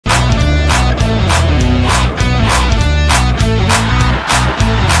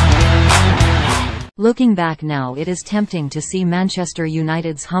Looking back now, it is tempting to see Manchester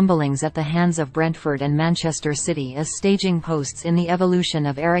United's humblings at the hands of Brentford and Manchester City as staging posts in the evolution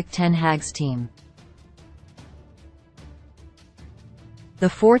of Erik ten Hag's team. The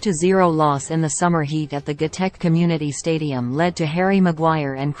 4-0 loss in the summer heat at the Gatek Community Stadium led to Harry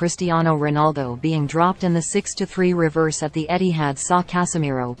Maguire and Cristiano Ronaldo being dropped, and the 6-3 reverse at the Etihad saw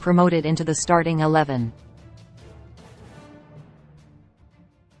Casemiro promoted into the starting 11.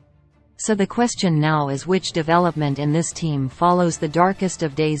 So the question now is, which development in this team follows the darkest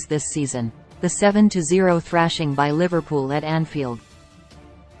of days this season, the 7-0 thrashing by Liverpool at Anfield?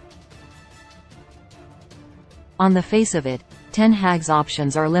 On the face of it, Ten Hag's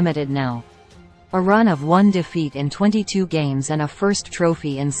options are limited now. A run of 1 defeat in 22 games and a first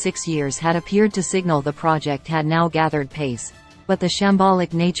trophy in 6 years had appeared to signal the project had now gathered pace, but the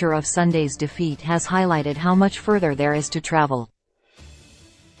shambolic nature of Sunday's defeat has highlighted how much further there is to travel.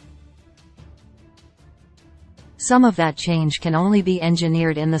 Some of that change can only be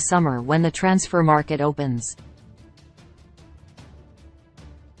engineered in the summer when the transfer market opens.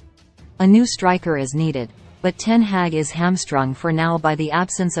 A new striker is needed, but Ten Hag is hamstrung for now by the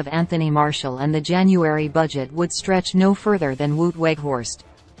absence of Anthony Martial, and the January budget would stretch no further than Wout Weghorst.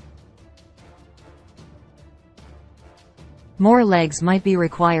 More legs might be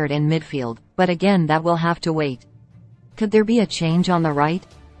required in midfield, but again that will have to wait. Could there be a change on the right?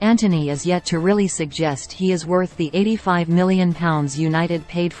 Antony is yet to really suggest he is worth the £85 million United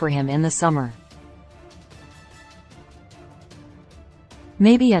paid for him in the summer.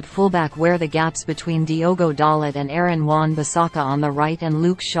 Maybe at fullback, where the gaps between Diogo Dalot and Aaron Wan-Bissaka on the right and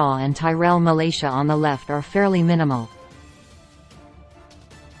Luke Shaw and Tyrell Malacia on the left are fairly minimal.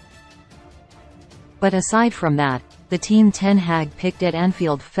 But aside from that, the team Ten Hag picked at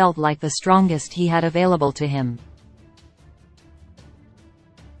Anfield felt like the strongest he had available to him.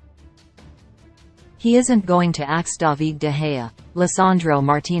 He isn't going to axe David De Gea, Lisandro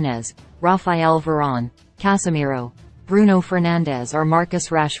Martinez, Rafael Varane, Casemiro, Bruno Fernandes or Marcus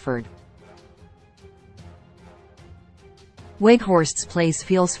Rashford. Weghorst's place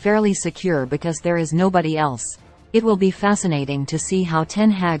feels fairly secure because there is nobody else. It will be fascinating to see how Ten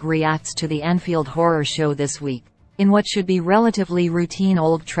Hag reacts to the Anfield horror show this week, in what should be relatively routine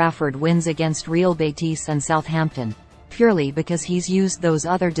Old Trafford wins against Real Betis and Southampton, purely because he's used those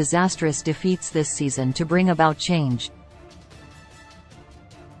other disastrous defeats this season to bring about change.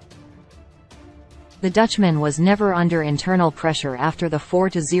 The Dutchman was never under internal pressure after the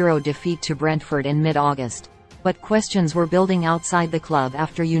 4-0 defeat to Brentford in mid-August, but questions were building outside the club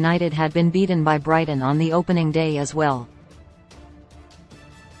after United had been beaten by Brighton on the opening day as well.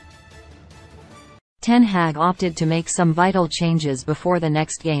 Ten Hag opted to make some vital changes before the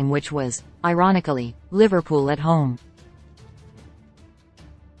next game, which was, ironically, Liverpool at home.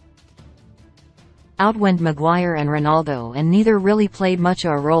 Out went Maguire and Ronaldo, and neither really played much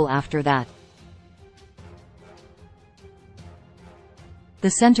of a role after that. The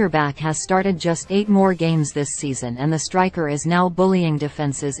centre-back has started just 8 more games this season, and the striker is now bullying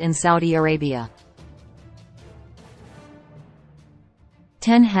defences in Saudi Arabia.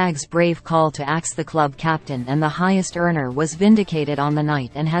 Ten Hag's brave call to axe the club captain and the highest earner was vindicated on the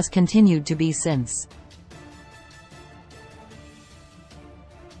night and has continued to be since.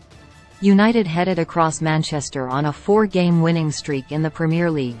 United headed across Manchester on a 4-game winning streak in the Premier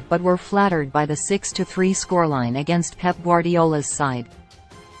League, but were flattered by the 6-3 scoreline against Pep Guardiola's side.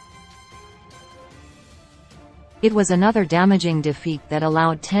 It was another damaging defeat that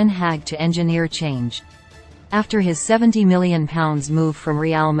allowed Ten Hag to engineer change. After his £70 million move from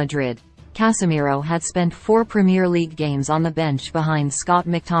Real Madrid, Casemiro had spent 4 Premier League games on the bench behind Scott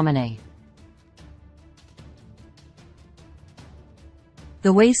McTominay.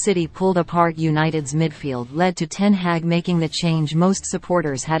 The way City pulled apart United's midfield led to Ten Hag making the change most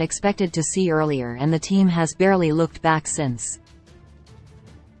supporters had expected to see earlier, and the team has barely looked back since.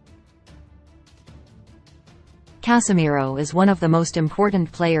 Casemiro is one of the most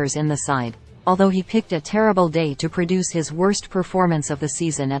important players in the side, although he picked a terrible day to produce his worst performance of the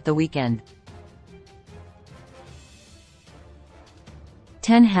season at the weekend.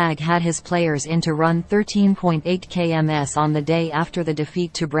 Ten Hag had his players in to run 13.8 km on the day after the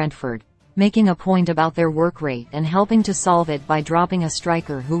defeat to Brentford, making a point about their work rate and helping to solve it by dropping a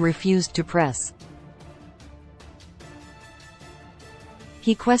striker who refused to press.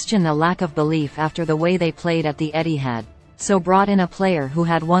 He questioned a lack of belief after the way they played at the Etihad, so brought in a player who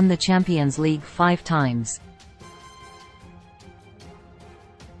had won the Champions League 5 times.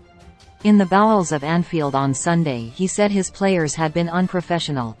 In the bowels of Anfield on Sunday, he said his players had been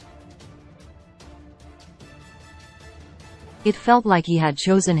unprofessional. It felt like he had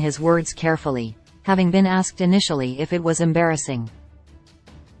chosen his words carefully, having been asked initially if it was embarrassing.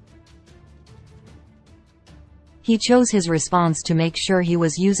 He chose his response to make sure he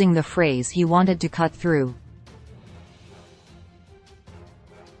was using the phrase he wanted to cut through.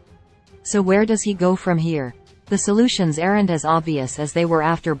 So where does he go from here? The solutions aren't as obvious as they were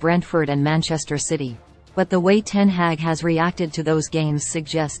after Brentford and Manchester City. But the way Ten Hag has reacted to those games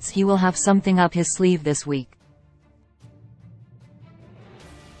suggests he will have something up his sleeve this week.